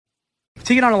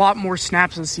taking on a lot more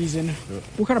snaps this season.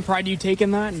 What kind of pride do you take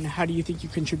in that, and how do you think you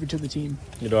contribute to the team?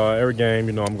 Every game,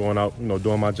 I'm going out,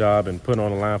 doing my job and putting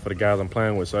on the line for the guys I'm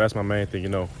playing with. So that's my main thing.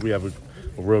 We have a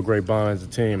real great bond as a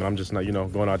team, and I'm just not,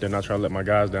 going out there not trying to let my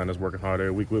guys down that's working hard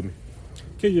every week with me.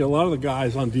 KJ, a lot of the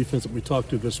guys on defense that we talked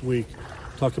to this week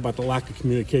talked about the lack of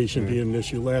communication being an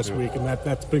issue last week, and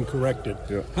that's been corrected.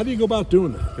 How do you go about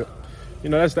doing that?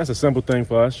 That's a simple thing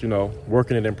for us,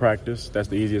 working it in practice. That's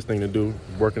the easiest thing to do,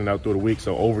 working it out through the week.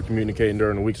 So over-communicating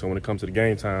during the week, so when it comes to the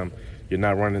game time, you're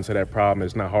not running into that problem.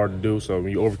 It's not hard to do. So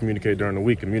when you over-communicate during the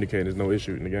week, communicating is no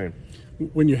issue in the game.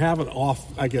 When you have an off,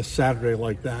 Saturday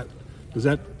like that, does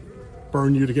that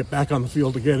burn you to get back on the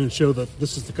field again and show that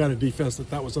this is the kind of defense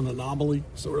that was an anomaly,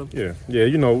 sort of? Yeah.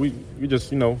 We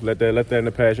just, let that in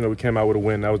the past. We came out with a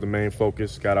win. That was the main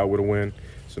focus, got out with a win.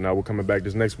 So now we're coming back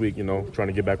this next week, trying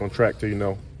to get back on track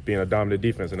to, being a dominant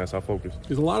defense, and that's our focus.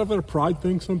 Is a lot of it a pride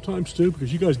thing sometimes, too?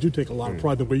 Because you guys do take a lot of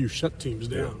pride in the way you shut teams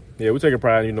down. Yeah, we take a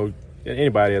pride,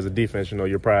 anybody has a defense,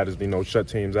 your pride is, shut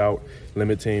teams out,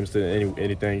 limit teams to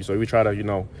anything. So we try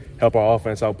to, help our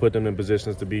offense out, put them in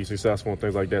positions to be successful and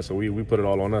things like that. So we put it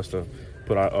all on us to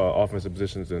put our offensive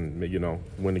positions and,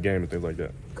 win the game and things like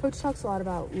that. Coach talks a lot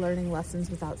about learning lessons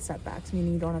without setbacks,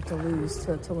 meaning you don't have to lose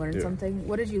to learn something.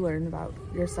 What did you learn about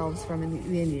yourselves from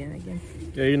the Indiana game?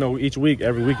 Yeah,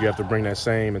 every week you have to bring that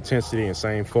same intensity and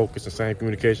same focus and same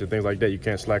communication, things like that. You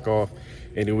can't slack off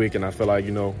any week, and I feel like,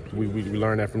 we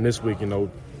learned that from this week.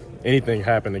 Anything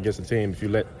happen against the team, if you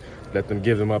let them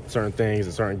give them up certain things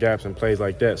and certain gaps and plays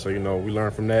like that. So, we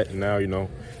learn from that, and now,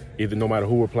 either no matter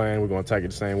who we're playing, we're going to attack it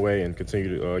the same way and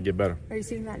continue to get better. Are you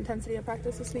seeing that intensity of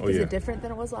practice this week? Is it different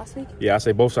than it was last week? Yeah, I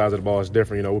say both sides of the ball is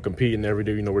different. We're competing every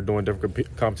day. We're doing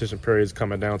different competition periods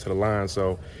coming down to the line.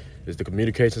 So it's the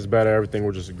communication's better, everything.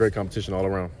 We're just a great competition all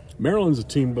around. Maryland's a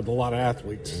team with a lot of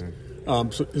athletes.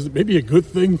 So is it maybe a good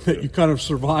thing that you kind of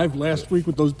survived last week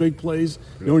with those big plays,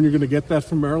 knowing you're going to get that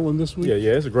from Maryland this week? Yeah,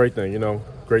 it's a great thing.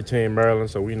 Great team, Maryland.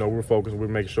 So we're focused. We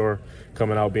make sure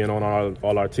coming out, being on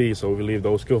all our tees. So we leave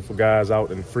those skillful guys out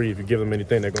and free. If you give them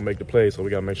anything, they're going to make the play. So we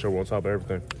got to make sure we're on top of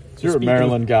everything. So you're a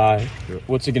Maryland guy.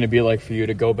 What's it going to be like for you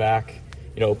to go back,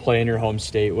 play in your home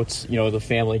state? What's, the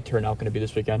family turnout going to be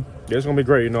this weekend? Yeah, it's going to be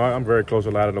great. I'm very close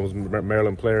with a lot of those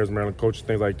Maryland players, Maryland coaches,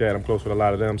 things like that. I'm close with a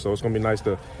lot of them. So it's going to be nice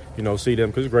to, see them,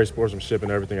 because it's great sportsmanship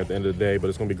and everything at the end of the day. But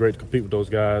it's going to be great to compete with those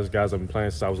guys I've been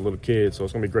playing since I was a little kid. So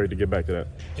it's going to be great to get back to that.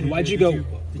 And why'd you go? Did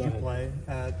you play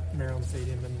at Maryland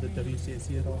Stadium in the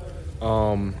WCAC at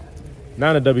all?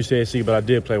 Not in the WCAC, but I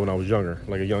did play when I was younger,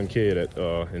 like a young kid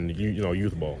in the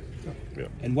youth ball. Yeah.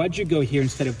 And why'd you go here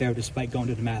instead of there, despite going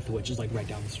to DeMatha, which is like right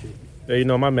down the street? Yeah,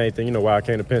 my main thing, why I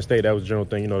came to Penn State, that was the general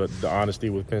thing, the honesty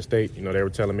with Penn State. They were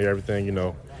telling me everything,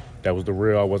 that was the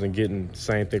real. I wasn't getting the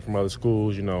same thing from other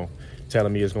schools,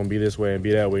 telling me it's going to be this way and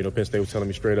be that way. Penn State was telling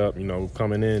me straight up,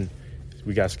 coming in,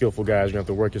 we got skillful guys. You have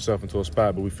to work yourself into a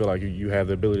spot, but we feel like you have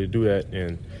the ability to do that.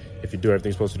 And if you do everything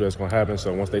you're supposed to do, it's going to happen.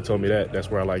 So once they told me that, that's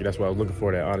what I was looking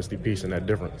for, that honesty piece and that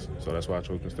difference. So that's why I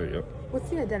chose Penn State, yep. What's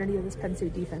the identity of this Penn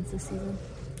State defense this season?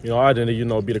 Our identity,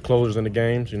 be the closers in the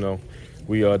games,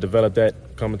 We developed that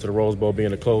coming to the Rose Bowl, being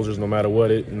the closers, no matter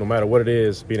what it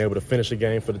is, being able to finish a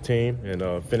game for the team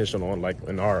and finish on like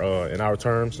in our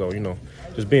terms. So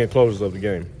just being closers of the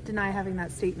game. Deny having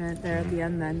that statement there at the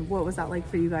end. Then what was that like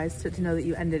for you guys to know that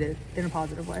you ended it in a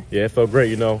positive way? Yeah, it felt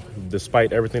great.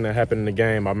 Despite everything that happened in the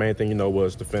game, our main thing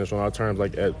was to finish on our terms,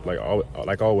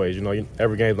 like always.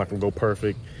 Every game's not gonna go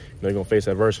perfect. You're going to face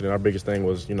adversity, and our biggest thing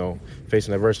was,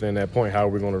 facing adversity in that point, how are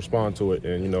we going to respond to it?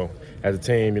 And, as a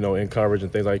team, in coverage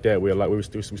and things like that, we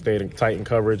stayed tight in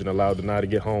coverage and allowed Deny to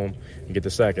get home and get the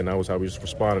sack, and that was how we just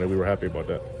responded, and we were happy about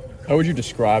that. How would you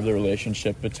describe the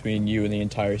relationship between you and the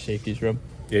entire safeties room?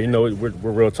 Yeah, we're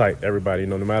real tight, everybody.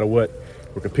 No matter what,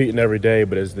 we're competing every day,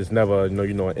 but it's never,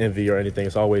 an envy or anything.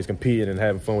 It's always competing and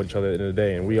having fun with each other at the end of the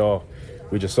day, and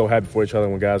we're just so happy for each other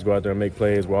when guys go out there and make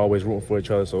plays. We're always rooting for each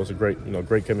other, so it's a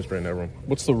great chemistry in that room.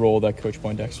 What's the role that Coach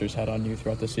Poindexter's had on you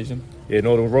throughout this season? Yeah, the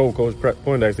role of Coach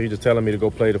Poindexter, he's just telling me to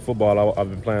go play the football I've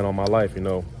been playing all my life.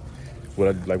 What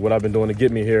I've been doing to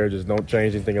get me here, just don't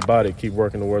change anything about it. Keep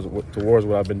working towards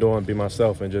what I've been doing, be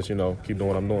myself, and just, keep doing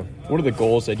what I'm doing. What are the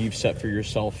goals that you've set for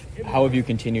yourself? How have you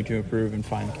continued to improve and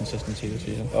find consistency this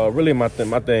season? Really, my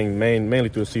thing mainly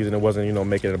through the season, it wasn't,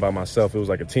 making it about myself. It was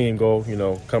like a team goal,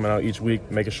 coming out each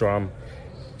week, making sure I'm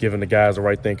giving the guys the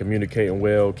right thing, communicating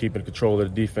well, keeping control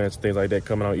of the defense, things like that,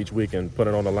 coming out each week and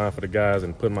putting it on the line for the guys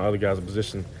and putting my other guys in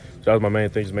position that was my main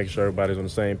thing, just making sure everybody's on the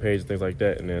same page and things like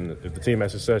that. And then if the team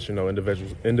has success,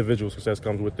 individual success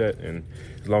comes with that. And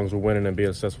as long as we're winning and being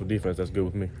a successful defense, that's good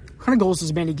with me. What kind of goals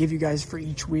does Manny give you guys for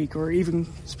each week, or even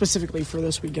specifically for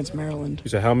this week against Maryland? You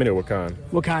said how many or what kind?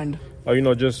 What kind?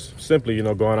 Oh, just simply,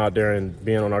 going out there and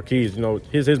being on our keys.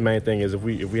 His main thing is if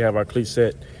we have our cleats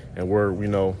set and we're,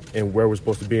 and where we're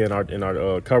supposed to be in our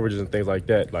coverages and things like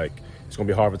that, like it's going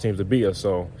to be hard for teams to beat us.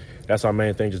 So that's our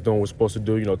main thing, just doing what we're supposed to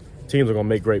do. Teams are going to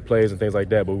make great plays and things like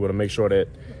that, but we want to make sure that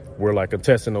we're like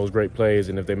contesting those great plays.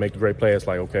 And if they make the great play, it's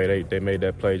like, okay, they made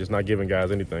that play, just not giving guys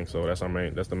anything. So that's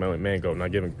the main goal,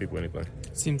 not giving people anything.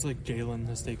 It seems like Jalen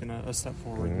has taken a step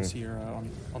forward this year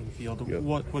on the field. Yep.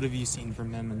 What have you seen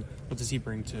from him, and what does he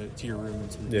bring to your room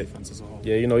and to the defense as a whole?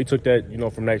 Yeah, he took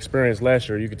that, from that experience last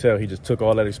year. You could tell he just took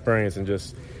all that experience and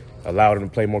just allowed him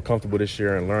to play more comfortable this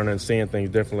year and learning and seeing things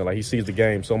differently. Like, he sees the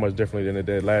game so much differently than it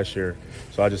did last year.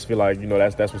 So I just feel like,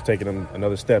 that's what's taking him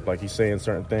another step. Like, he's seeing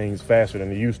certain things faster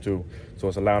than he used to. So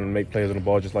it's allowing him to make plays on the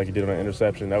ball just like he did on an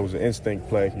interception. That was an instinct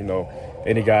play.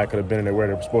 Any guy could have been in there where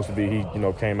they were supposed to be. He,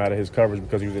 came out of his coverage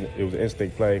because it was an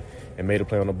instinct play and made a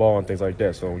play on the ball and things like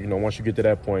that. So, once you get to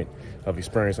that point of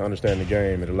experience and understanding the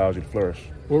game, it allows you to flourish.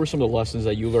 What were some of the lessons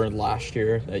that you learned last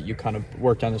year that you kind of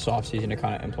worked on this offseason to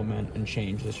kind of implement and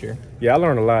change this year? Yeah, I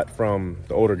learned a lot from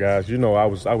the older guys. I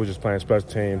was just playing special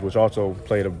teams, which also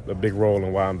played a big role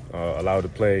in why I'm allowed to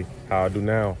play how I do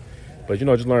now. But,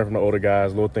 just learn from the older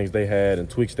guys, little things they had and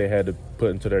tweaks they had to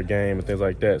put into their game and things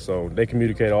like that. So they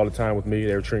communicate all the time with me.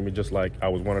 They were treating me just like I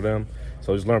was one of them.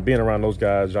 So just being around those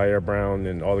guys, Jair Brown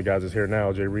and all the guys that's here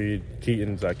now, Jay Reed,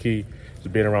 Keaton, Zaki,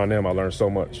 just being around them, I learned so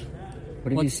much.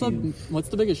 What's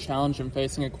the biggest challenge in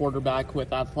facing a quarterback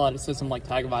with athleticism like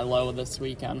Tagovailoa this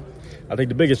weekend? I think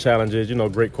the biggest challenge is,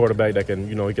 great quarterback that can,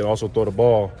 he can also throw the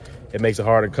ball. It makes it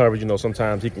hard in coverage.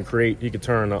 Sometimes he can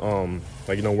turn,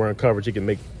 we're in coverage,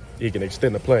 he can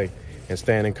extend the play and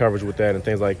stand in coverage with that and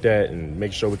things like that and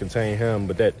make sure we contain him.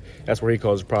 But that's where he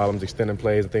causes problems, extending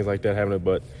plays and things like that,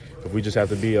 But if we just have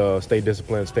to be stay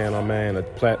disciplined, stand on man, and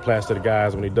plaster the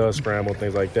guys when he does scramble,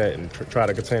 things like that, and try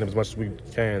to contain him as much as we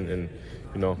can, and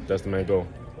that's the main goal.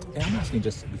 And I'm asking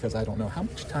just because I don't know, how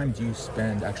much time do you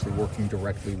spend actually working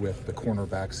directly with the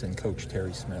cornerbacks and Coach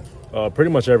Terry Smith?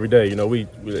 Pretty much every day. We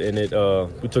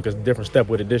took a different step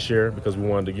with it this year because we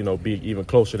wanted to be even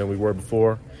closer than we were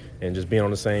before, and just being on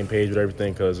the same page with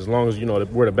everything. Because as long as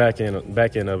we're the back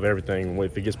end of everything,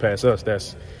 if it gets past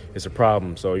us, it's a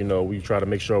problem. So we try to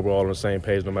make sure we're all on the same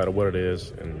page no matter what it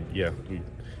is. And yeah, we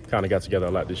kind of got together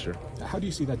a lot this year. How do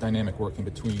you see that dynamic working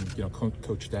between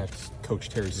Coach Dex, Coach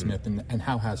Terry Smith, and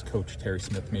how has Coach Terry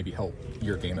Smith maybe helped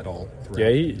your game at all?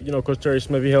 Throughout? Yeah, Coach Terry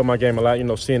Smith, he helped my game a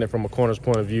lot. Seeing it from a corner's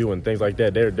point of view and things like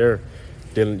that.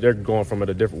 They're going from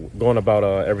going about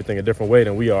everything a different way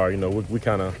than we are.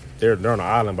 They're on an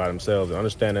island by themselves and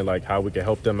understanding like how we can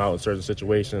help them out in certain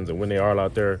situations and when they are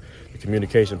out there, the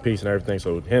communication piece and everything.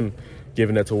 So him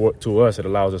giving that to us, it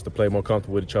allows us to play more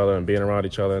comfortable with each other and being around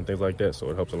each other and things like that. So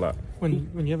it helps a lot. When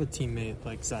you have a teammate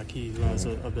like Zaki who has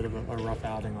a bit of a rough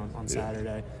outing on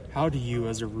Saturday, how do you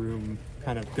as a room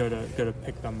kind of go to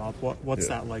pick them up? What's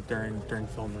that like during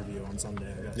film review on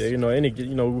Sunday, I guess? Yeah,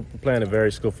 we're playing a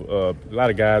very skillful, a lot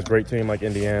of guys, great team like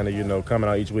Indiana, coming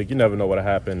out each week. You never know what'll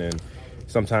happen, and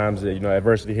sometimes,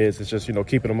 adversity hits. It's just,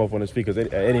 keeping them up on his feet because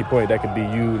at any point that could be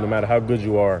you. No matter how good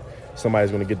you are,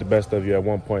 somebody's going to get the best of you at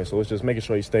one point. So it's just making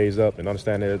sure he stays up and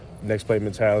understanding that next play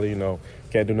mentality,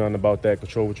 can't do nothing about that.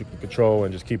 Control what you can control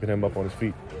and just keeping him up on his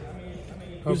feet.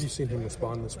 How have you seen him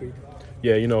respond this week?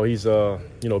 Yeah, he's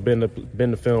been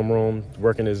the film room,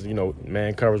 working his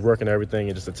man covers, working everything,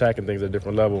 and just attacking things at a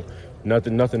different level.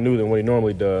 Nothing new than what he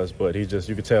normally does, but you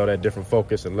could tell that different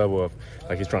focus and level of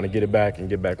like he's trying to get it back and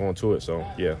get back onto it. So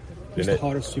yeah. Who's the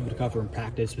hardest to cover in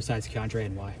practice besides Keandre,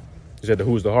 and why? You said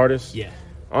who's the hardest? Yeah.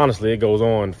 Honestly, it goes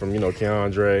on from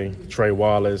Keandre, Trey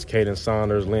Wallace, Caden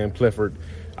Saunders, Lynn Clifford.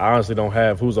 I honestly don't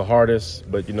have who's the hardest,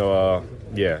 but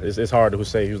it's hard to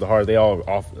say who's the hardest. They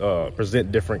all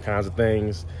present different kinds of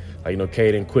things. Like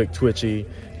Caden, quick, twitchy,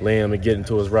 Liam and get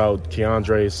into his route.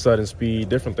 Keandre, sudden speed,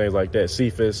 different things like that.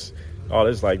 Cephas, all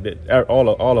this like that.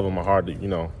 All of them are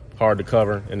hard to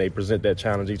cover, and they present that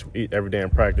challenge every day in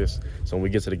practice. So when we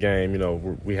get to the game,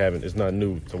 it's nothing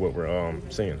new to what we're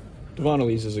seeing. Devon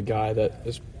Elise is a guy that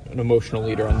is an emotional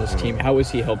leader on this team. How has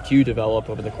he helped you develop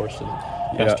over the course of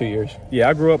the past 2 years? Yeah,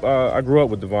 I grew up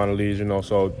with Devon Elise,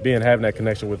 so having that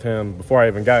connection with him before I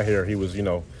even got here, he was,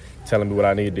 telling me what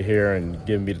I needed to hear and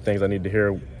giving me the things I needed to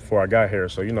hear before I got here.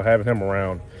 So, having him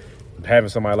around, having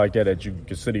somebody like that you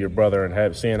consider your brother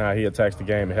and seeing how he attacks the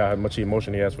game and how much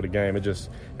emotion he has for the game, it just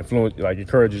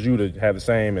encourages you to have the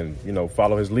same and,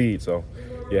 follow his lead. So,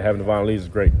 yeah, having Devon Elise is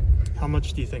great. How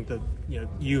much do you think that,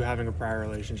 you having a prior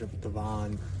relationship with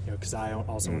Devon, because I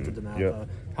also went to DeNapa,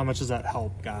 how much does that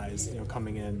help guys,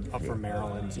 coming in up from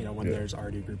Maryland, when there's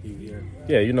already a group of you here?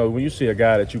 Yeah, when you see a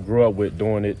guy that you grew up with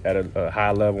doing it at a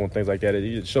high level and things like that,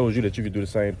 it shows you that you can do the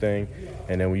same thing.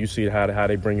 And then when you see how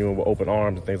they bring you in with open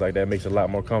arms and things like that, it makes it a lot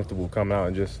more comfortable coming out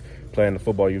and just playing the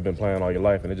football you've been playing all your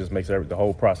life, and it just makes the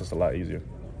whole process a lot easier.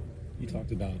 You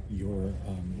talked about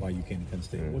why you came to Penn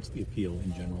State. What's the appeal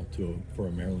in general for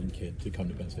a Maryland kid to come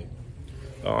to Penn State?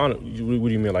 What do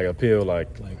you mean, like appeal? Like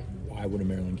why would a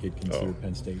Maryland kid consider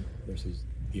Penn State versus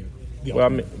the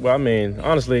Well, I mean,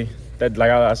 honestly, that,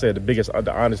 like I said,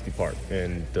 the honesty part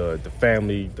and the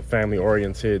family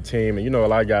oriented team, and a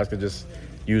lot of guys could just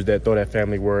use that, throw that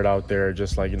family word out there,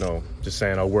 just like just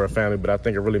saying, "Oh, we're a family." But I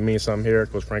think it really means something here.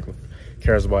 Coach Franklin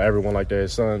cares about everyone like they're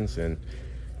his sons, and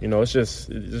it's just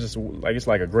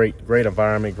like a great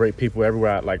environment, great people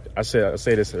everywhere. Like I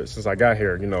say this since I got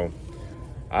here,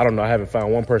 I don't know, I haven't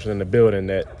found one person in the building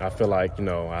that I feel like, I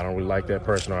don't really like that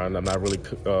person, or I'm not really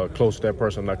close to that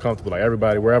person, I'm not comfortable. Like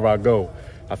everybody, wherever I go,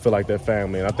 I feel like they're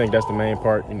family. And I think that's the main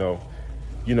part, when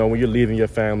you're leaving your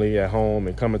family at home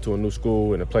and coming to a new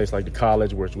school in a place like the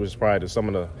college, which is probably some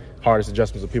of the hardest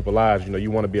adjustments of people's lives,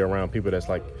 you want to be around people that's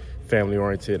like family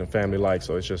oriented and family like.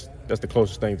 So that's the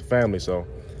closest thing to family. So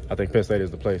I think Penn State is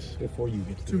the place. Before you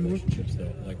get to the relationships, though,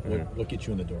 what gets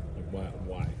you in the door? Like,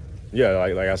 why? Yeah,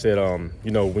 like I said, when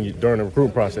you during the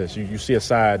recruiting process, you see a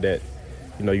side that,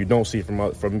 you don't see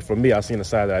from me. I seen a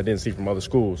side that I didn't see from other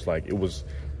schools. Like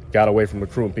got away from the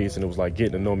recruiting piece, and it was like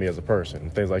getting to know me as a person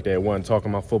and things like that. It wasn't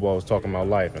talking about football, it was talking about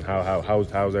life and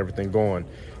how's everything going.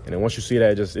 And then once you see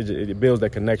that, it builds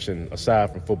that connection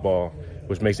aside from football,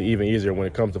 which makes it even easier when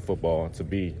it comes to football to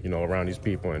be, around these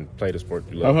people and play the sport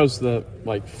you love. How has the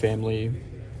family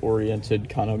oriented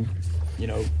kind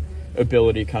of,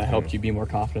 ability kind of helped you be more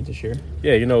confident this year?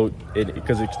 Yeah,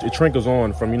 because it trickles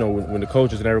on from, when the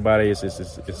coaches and everybody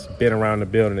it's been around the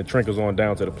building, it trickles on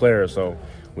down to the players. So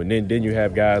when then you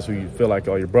have guys who you feel like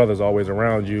your brother's always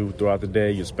around you throughout the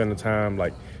day, you spend the time,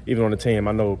 like even on the team,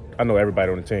 I know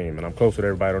everybody on the team, and I'm close with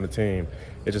everybody on the team.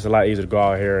 It's just a lot easier to go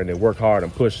out here and then work hard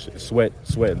and push, sweat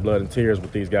and blood and tears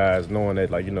with these guys, knowing that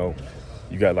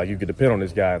you can depend on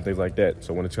this guy and things like that.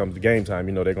 So when it comes to game time,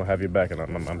 they're gonna have your back, and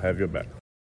I'm have your back.